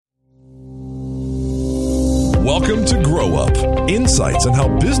Welcome to Grow Up, insights on how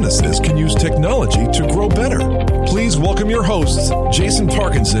businesses can use technology to grow better. Please welcome your hosts, Jason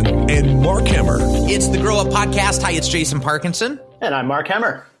Parkinson and Mark Hemmer. It's the Grow Up Podcast. Hi, it's Jason Parkinson. And I'm Mark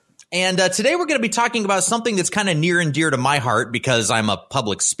Hemmer. And today we're going to be talking about something that's kind of near and dear to my heart because I'm a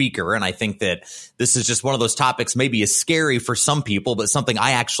public speaker. And I think that this is just one of those topics maybe is scary for some people, but something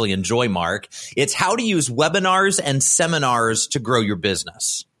I actually enjoy, Mark. It's how to use webinars and seminars to grow your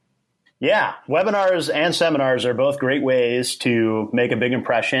business. Yeah, webinars and seminars are both great ways to make a big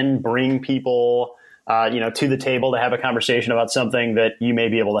impression, bring people to the table to have a conversation about something that you may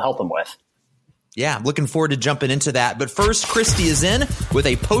be able to help them with. Yeah, looking forward to jumping into that. But first, Christy is in with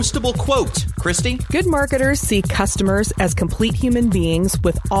a postable quote. Christy? Good marketers see customers as complete human beings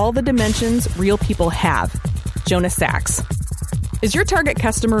with all the dimensions real people have. Jonah Sachs. Is your target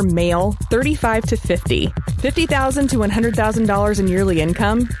customer male, 35 to 50, $50,000 to $100,000 in yearly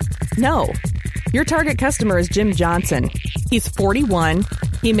income? No. Your target customer is Jim Johnson. He's 41.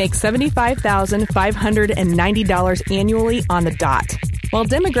 He makes $75,590 annually on the dot. While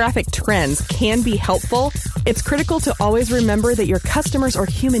demographic trends can be helpful, it's critical to always remember that your customers are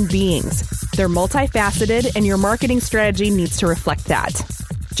human beings. They're multifaceted, and your marketing strategy needs to reflect that.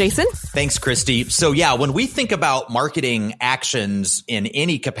 Jason? Thanks, Christy. So yeah, when we think about marketing actions in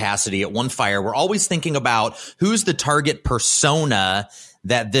any capacity at OneFire, we're always thinking about who's the target persona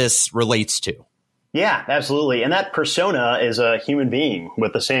that this relates to. Yeah, absolutely. And that persona is a human being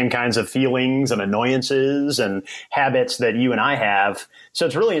with the same kinds of feelings and annoyances and habits that you and I have. So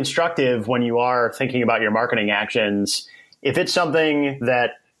it's really instructive when you are thinking about your marketing actions. If it's something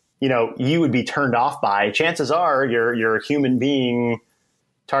that, you would be turned off by, chances are your human being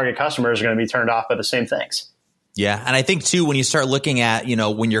target customers are going to be turned off by the same things. Yeah. And I think, too, when you start looking at,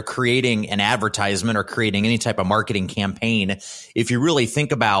 when you're creating an advertisement or creating any type of marketing campaign, if you really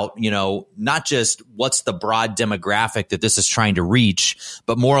think about, not just what's the broad demographic that this is trying to reach,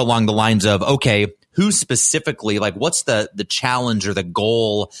 but more along the lines of, okay, who specifically, like what's the challenge or the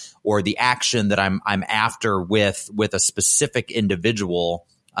goal or the action that I'm after with a specific individual,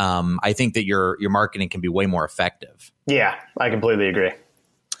 I think that your marketing can be way more effective. Yeah, I completely agree.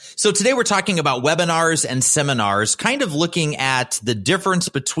 So today we're talking about webinars and seminars, kind of looking at the difference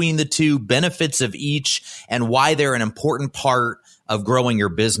between the two, benefits of each, and why they're an important part of growing your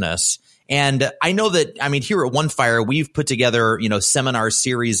business. And I know that, here at OneFire, we've put together, seminar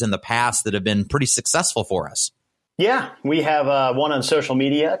series in the past that have been pretty successful for us. Yeah, we have one on social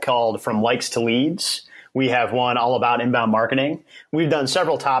media called From Likes to Leads. We have one all about inbound marketing. We've done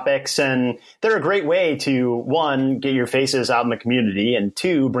several topics, and they're a great way to, one, get your faces out in the community, and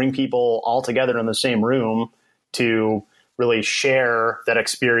two, bring people all together in the same room to really share that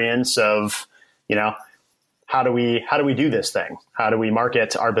experience of, how do we do this thing? How do we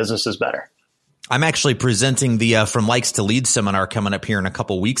market our businesses better? I'm actually presenting the From Likes to Leads seminar coming up here in a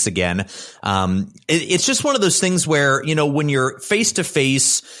couple weeks again. It's just one of those things where, when you're face to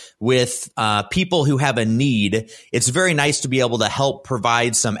face with people who have a need, it's very nice to be able to help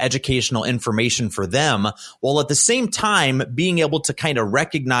provide some educational information for them, while at the same time being able to kind of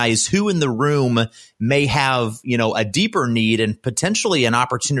recognize who in the room may have, a deeper need and potentially an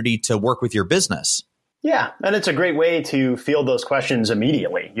opportunity to work with your business. Yeah, and it's a great way to field those questions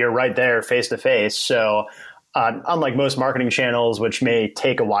immediately. You're right there face to face. So unlike most marketing channels, which may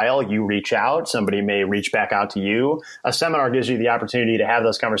take a while, you reach out, somebody may reach back out to you. A seminar gives you the opportunity to have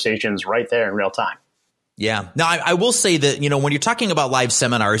those conversations right there in real time. Yeah. Now, I will say that, when you're talking about live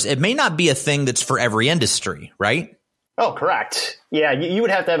seminars, it may not be a thing that's for every industry, right? Oh, correct. Yeah, you would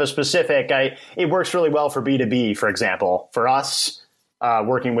have to have a specific, it works really well for B2B, for example. For us,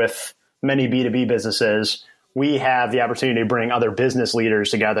 working with many B2B businesses, we have the opportunity to bring other business leaders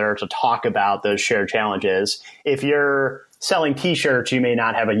together to talk about those shared challenges. If you're selling T-shirts, you may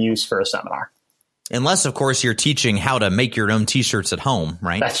not have a use for a seminar. Unless, of course, you're teaching how to make your own T-shirts at home,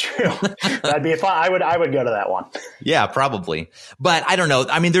 right? That's true. That'd be fun. I would go to that one. Yeah, probably. But I don't know.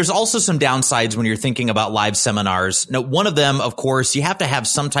 There's also some downsides when you're thinking about live seminars. Now, one of them, of course, you have to have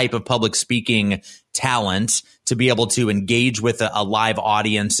some type of public speaking talent to be able to engage with a live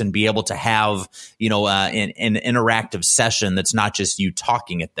audience and be able to have, an interactive session that's not just you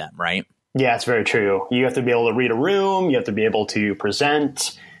talking at them, right? Yeah, it's very true. You have to be able to read a room. You have to be able to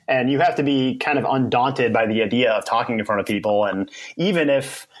present. And you have to be kind of undaunted by the idea of talking in front of people. And even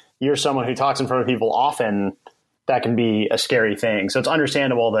if you're someone who talks in front of people often, that can be a scary thing. So it's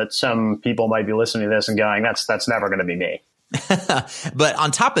understandable that some people might be listening to this and going, that's never going to be me. But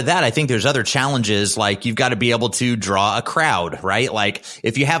on top of that, I think there's other challenges, like you've got to be able to draw a crowd, right? Like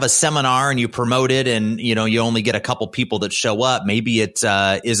if you have a seminar and you promote it and, you know, you only get a couple people that show up, maybe it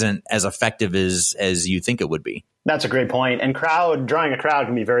isn't as effective as you think it would be. That's a great point. And drawing a crowd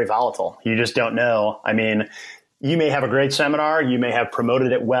can be very volatile. You just don't know. I mean, you may have a great seminar. You may have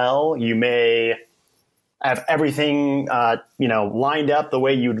promoted it well. You may have everything, lined up the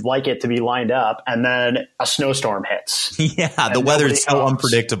way you'd like it to be lined up. And then a snowstorm hits. Yeah. The weather's so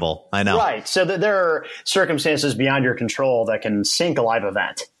unpredictable. I know. Right. So there are circumstances beyond your control that can sink a live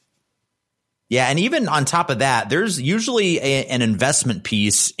event. Yeah. And even on top of that, there's usually an investment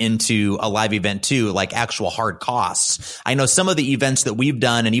piece into a live event too, like actual hard costs. I know some of the events that we've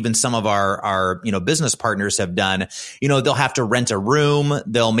done and even some of our business partners have done, they'll have to rent a room.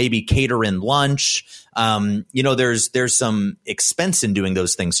 They'll maybe cater in lunch. There's some expense in doing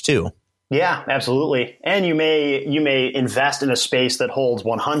those things too. Yeah, absolutely. And you may invest in a space that holds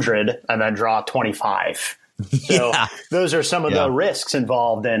 100 and then draw 25. So those are some of the risks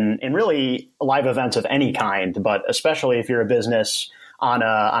involved in really live events of any kind, but especially if you're a business on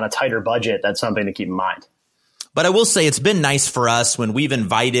a tighter budget, that's something to keep in mind. But I will say it's been nice for us when we've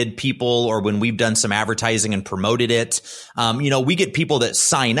invited people or when we've done some advertising and promoted it. We get people that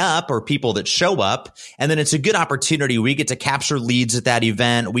sign up or people that show up, and then it's a good opportunity. We get to capture leads at that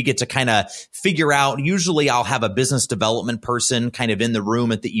event. We get to kind of figure out, usually I'll have a business development person kind of in the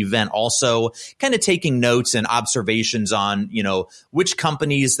room at the event also, kind of taking notes and observations on, which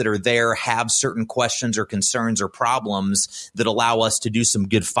companies that are there have certain questions or concerns or problems that allow us to do some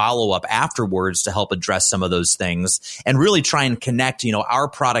good follow-up afterwards to help address some of those things and really try and connect, our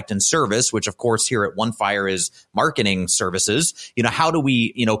product and service, which of course here at OneFire is marketing services. How do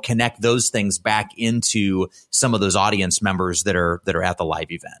we, connect those things back into some of those audience members that are at the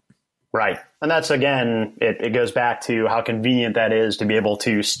live event? Right. And that's, again, it goes back to how convenient that is to be able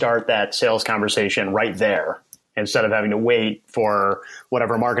to start that sales conversation right there instead of having to wait for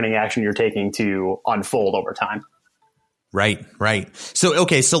whatever marketing action you're taking to unfold over time. Right. So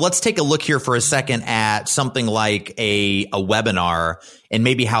let's take a look here for a second at something like a webinar and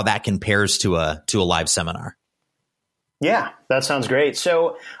maybe how that compares to a live seminar. Yeah, that sounds great.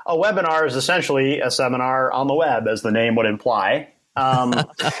 So a webinar is essentially a seminar on the web, as the name would imply. As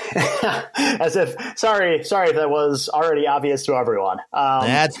if, sorry if that was already obvious to everyone.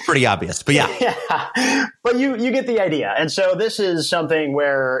 That's pretty obvious, but yeah. But you get the idea. And so this is something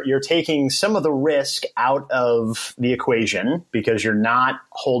where you're taking some of the risk out of the equation because you're not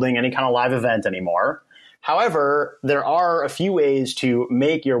holding any kind of live event anymore. However, there are a few ways to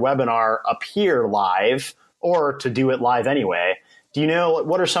make your webinar appear live or to do it live anyway. Do you know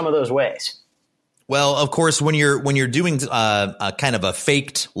what are some of those ways? Well, of course, when you're doing a kind of a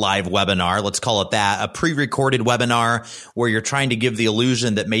faked live webinar, let's call it that, a pre-recorded webinar where you're trying to give the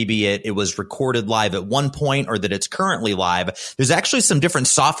illusion that maybe it was recorded live at one point or that it's currently live. There's actually some different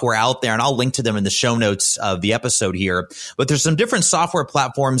software out there, and I'll link to them in the show notes of the episode here. But there's some different software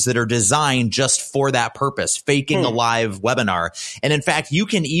platforms that are designed just for that purpose, faking a live webinar. And in fact, you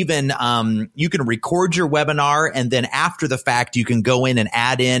can even you can record your webinar, and then after the fact, you can go in and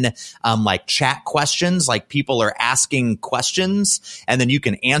add in like chat questions, like people are asking questions, and then you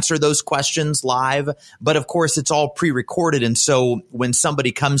can answer those questions live. But of course, it's all pre-recorded. And so when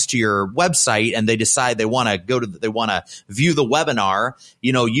somebody comes to your website and they decide they want to view the webinar,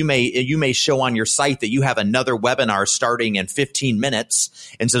 you may show on your site that you have another webinar starting in 15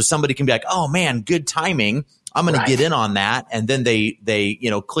 minutes. And so somebody can be like, oh man, good timing. I'm going to get in on that. And then they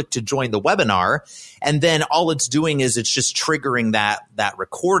click to join the webinar. And then all it's doing is it's just triggering that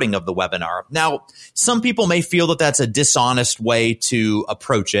recording of the webinar. Now, some people may feel that that's a dishonest way to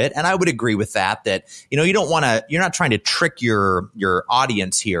approach it. And I would agree with that, you're not trying to trick your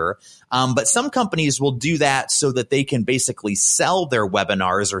audience here. But some companies will do that so that they can basically sell their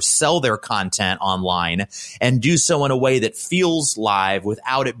webinars or sell their content online and do so in a way that feels live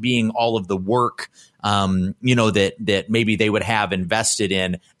without it being all of the work that maybe they would have invested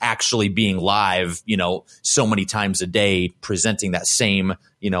in actually being live, so many times a day, presenting that same,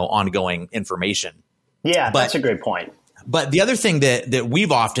 ongoing information. Yeah, that's a great point. But the other thing that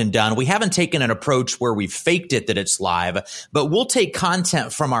we've often done, we haven't taken an approach where we've faked it that it's live, but we'll take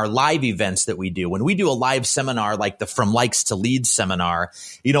content from our live events that we do. When we do a live seminar, like the From Likes to Leads seminar,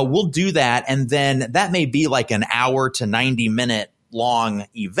 we'll do that. And then that may be like an hour to 90-minute long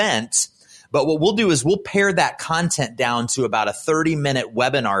event. But what we'll do is we'll pare that content down to about a 30-minute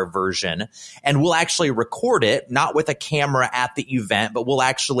webinar version, and we'll actually record it, not with a camera at the event, but we'll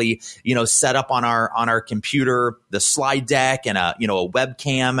actually, set up on our computer the slide deck and a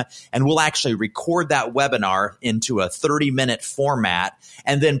webcam, and we'll actually record that webinar into a 30-minute format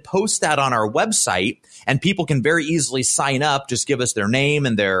and then post that on our website. And people can very easily sign up, just give us their name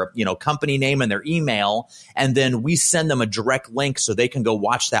and their, company name and their email. And then we send them a direct link so they can go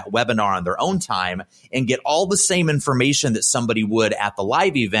watch that webinar on their own time and get all the same information that somebody would at the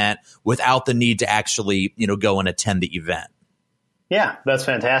live event without the need to actually, go and attend the event. Yeah, that's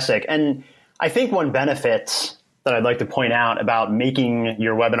fantastic. And I think one benefit that I'd like to point out about making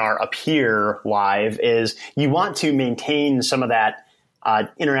your webinar appear live is you want to maintain some of that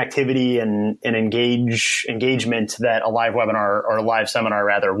interactivity and engagement that a live webinar or a live seminar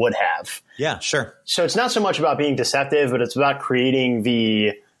rather would have. Yeah, sure. So it's not so much about being deceptive, but it's about creating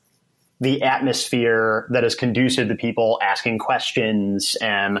the atmosphere that is conducive to people asking questions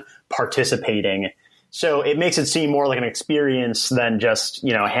and participating. So it makes it seem more like an experience than just,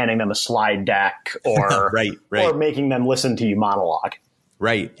 handing them a slide deck or right. or making them listen to you monologue.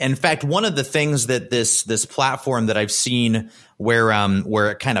 Right. In fact, one of the things that this platform that I've seen where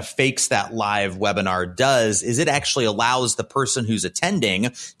it kind of fakes that live webinar does is it actually allows the person who's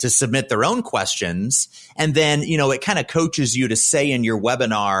attending to submit their own questions. And then, it kind of coaches you to say in your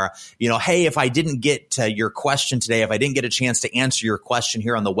webinar, hey, if I didn't get to your question today, if I didn't get a chance to answer your question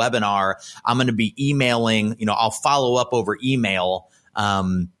here on the webinar, I'm going to be emailing, I'll follow up over email,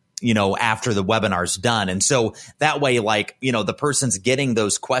 after the webinar's done. And so that way, the person's getting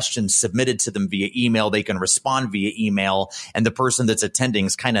those questions submitted to them via email. They can respond via email, and the person that's attending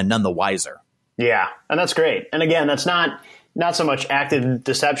is kind of none the wiser. Yeah. And that's great. And again, that's not so much active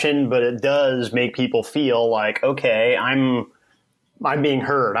deception, but it does make people feel like, okay, I'm being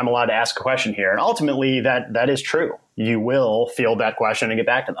heard. I'm allowed to ask a question here. And ultimately that is true. You will field that question and get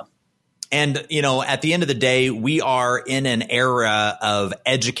back to them. And, at the end of the day, we are in an era of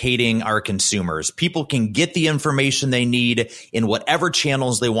educating our consumers. People can get the information they need in whatever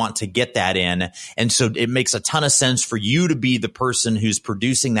channels they want to get that in. And so it makes a ton of sense for you to be the person who's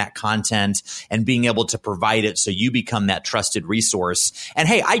producing that content and being able to provide it so you become that trusted resource. And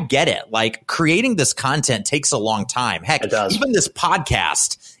hey, I get it. Creating this content takes a long time. Heck, even this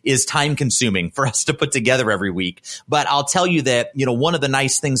podcast is time consuming for us to put together every week. But I'll tell you that, one of the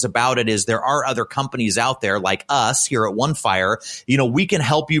nice things about it is there are other companies out there like us here at OneFire. We can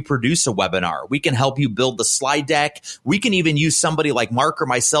help you produce a webinar. We can help you build the slide deck. We can even use somebody like Mark or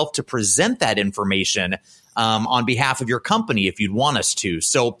myself to present that information on behalf of your company if you'd want us to.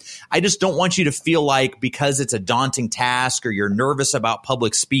 So I just don't want you to feel like because it's a daunting task or you're nervous about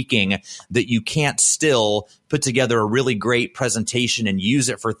public speaking that you can't still put together a really great presentation and use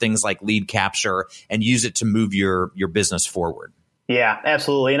it for things like lead capture and use it to move your business forward. Yeah,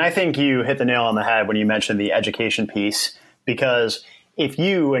 absolutely. And I think you hit the nail on the head when you mentioned the education piece, because if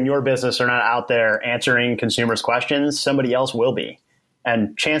you and your business are not out there answering consumers' questions, somebody else will be.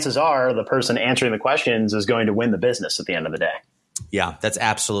 And chances are the person answering the questions is going to win the business at the end of the day. Yeah, that's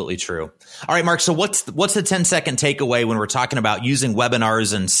absolutely true. All right, Mark. So what's the 10-second takeaway when we're talking about using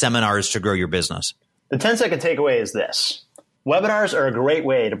webinars and seminars to grow your business? The 10-second takeaway is this. Webinars are a great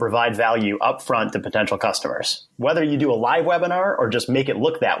way to provide value upfront to potential customers. Whether you do a live webinar or just make it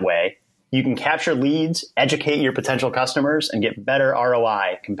look that way, you can capture leads, educate your potential customers, and get better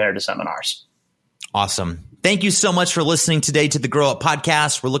ROI compared to seminars. Awesome. Thank you so much for listening today to the Grow Up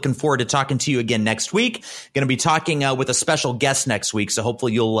Podcast. We're looking forward to talking to you again next week. Going to be talking with a special guest next week, so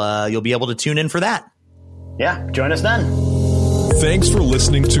hopefully you'll be able to tune in for that. Yeah, join us then. Thanks for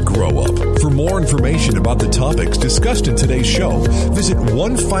listening to Grow Up. For more information about the topics discussed in today's show, visit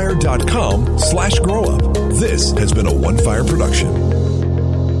onefire.com/growup. This has been a OneFire production.